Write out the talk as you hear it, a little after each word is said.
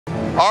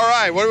All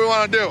right, what do we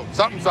want to do?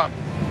 Something.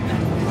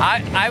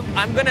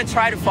 I'm gonna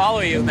try to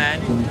follow you,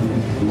 man.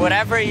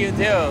 Whatever you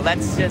do,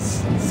 let's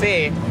just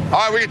see.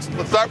 All right,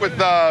 let's start with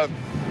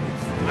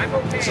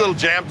this little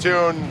jam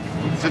tune.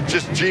 It's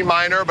just G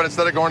minor, but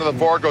instead of going to the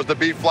 4, it goes to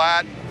B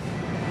flat,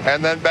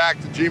 and then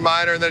back to G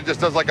minor, and then it just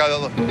does like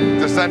a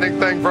descending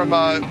thing from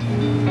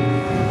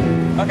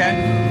okay.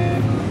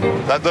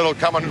 That little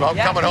coming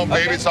home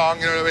baby song.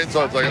 You know what I mean?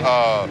 So it's like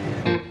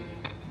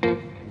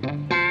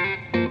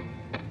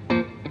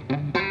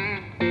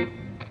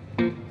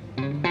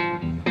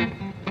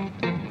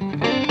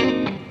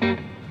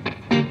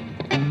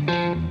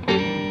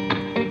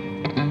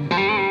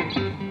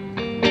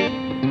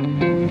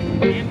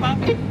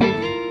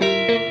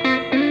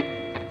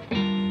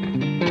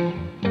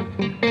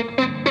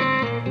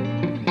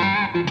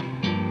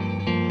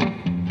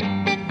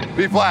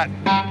B flat.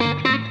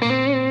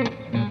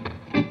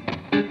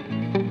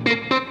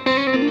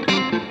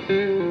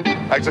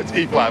 Actually, it's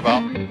E flat,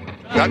 Val.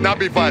 Not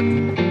B flat.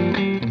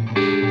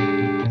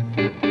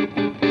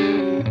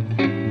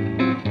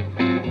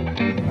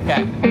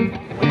 Okay.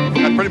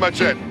 That's pretty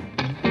much it.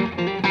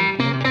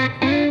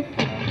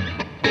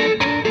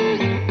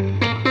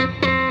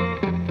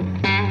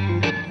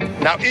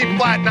 Now E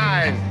flat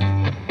 9.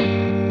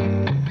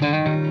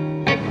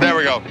 There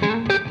we go.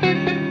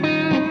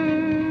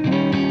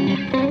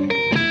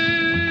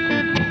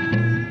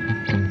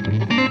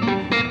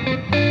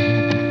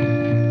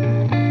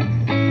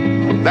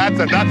 That's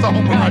it. That's the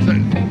whole progression.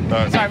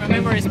 Sorry, my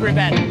memory is pretty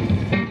bad.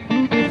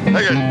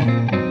 Take it.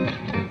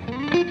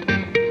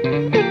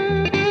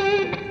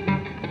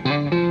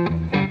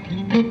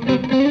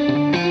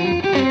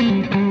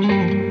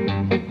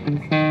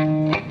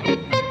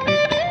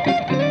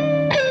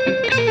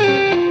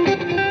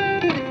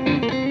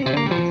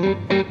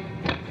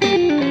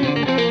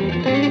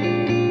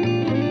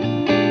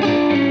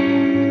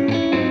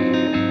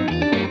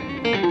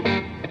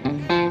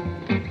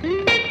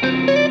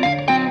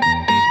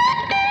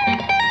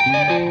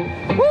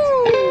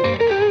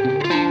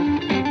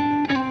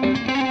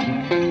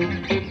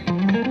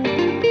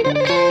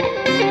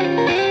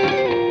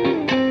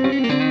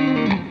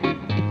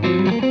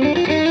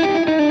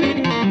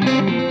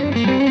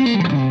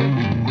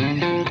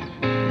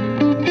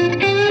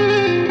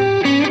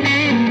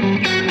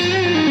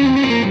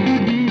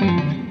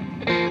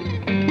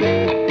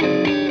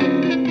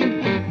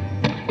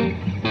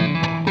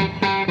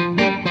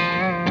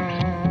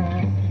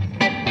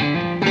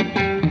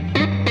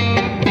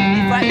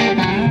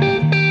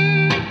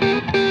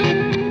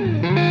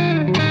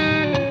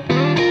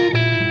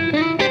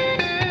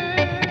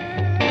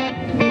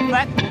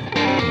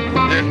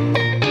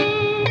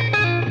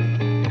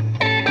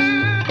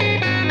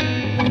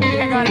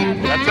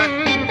 That's it.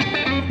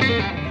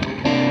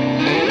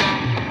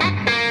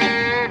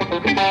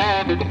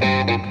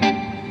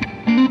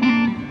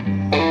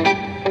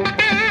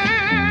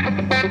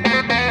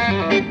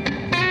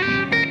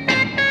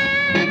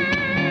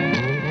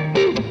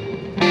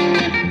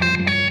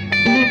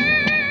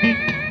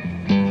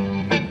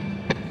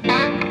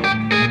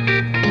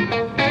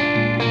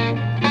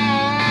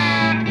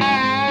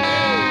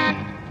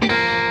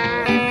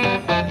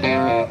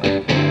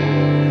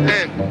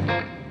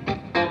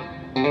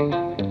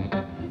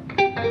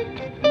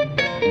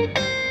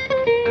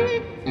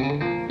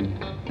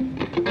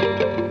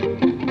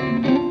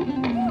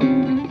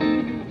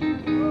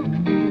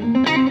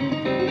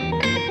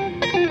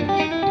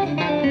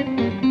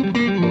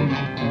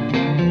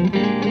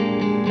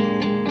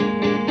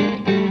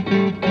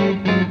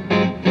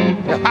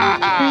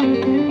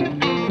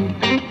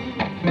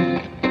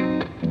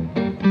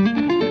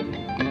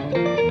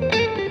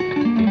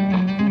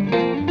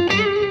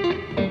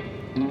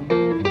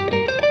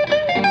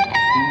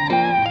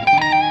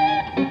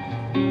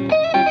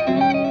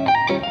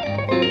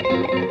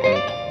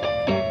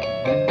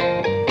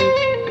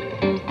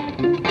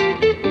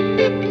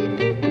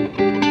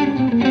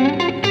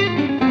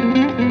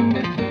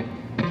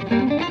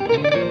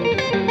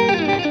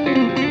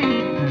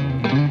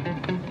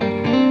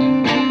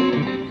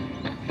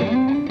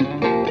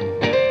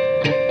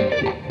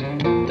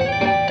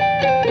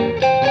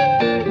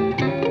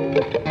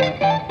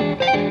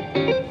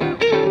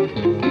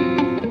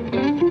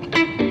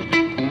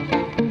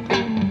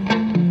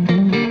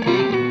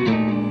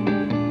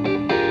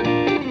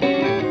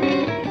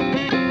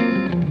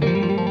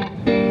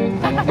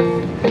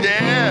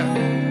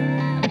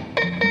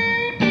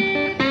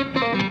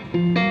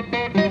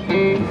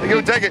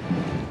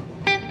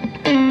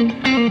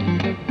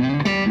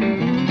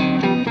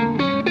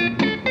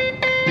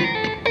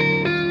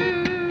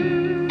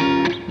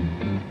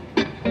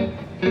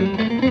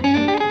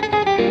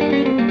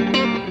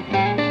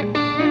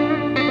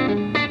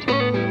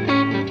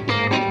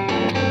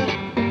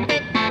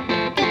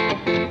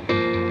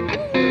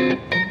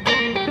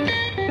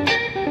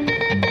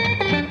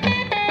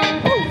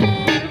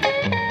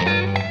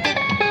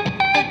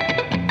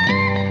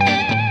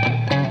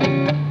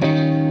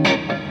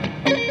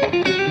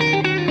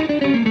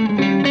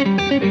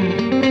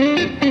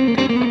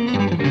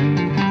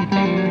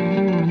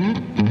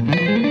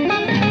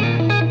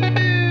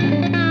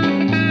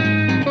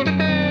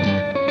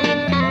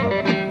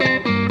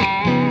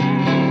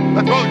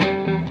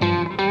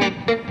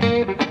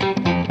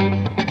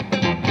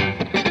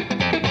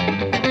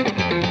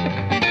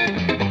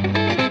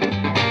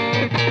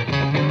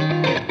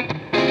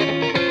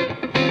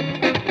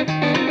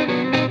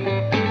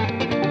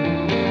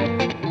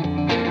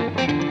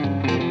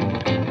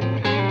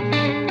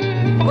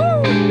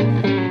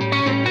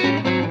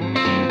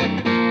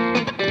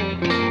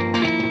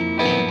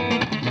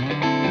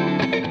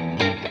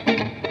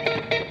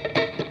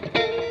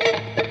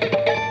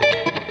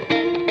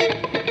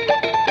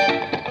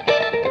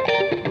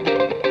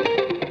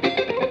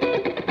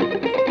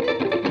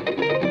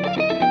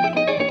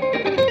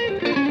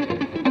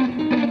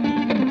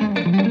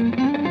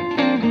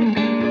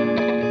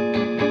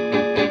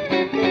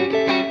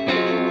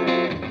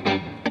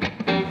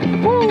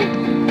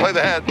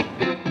 play the head.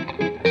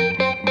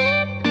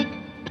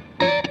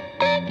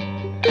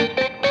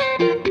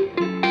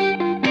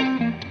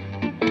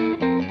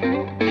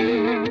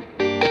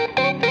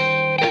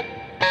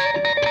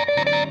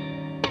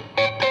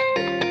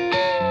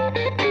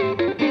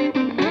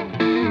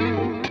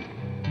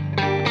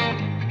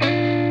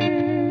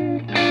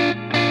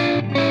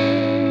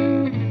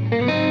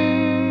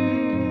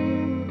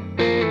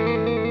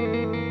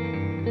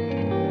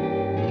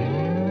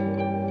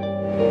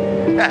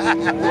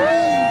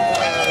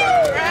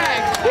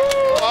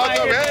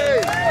 Awesome,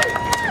 hey!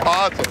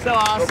 Awesome. So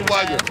awesome, It's a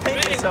pleasure. man.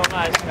 Thank you so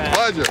much, man.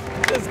 Pleasure.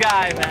 This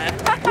guy, man.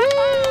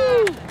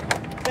 Woo!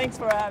 Thanks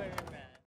for having me.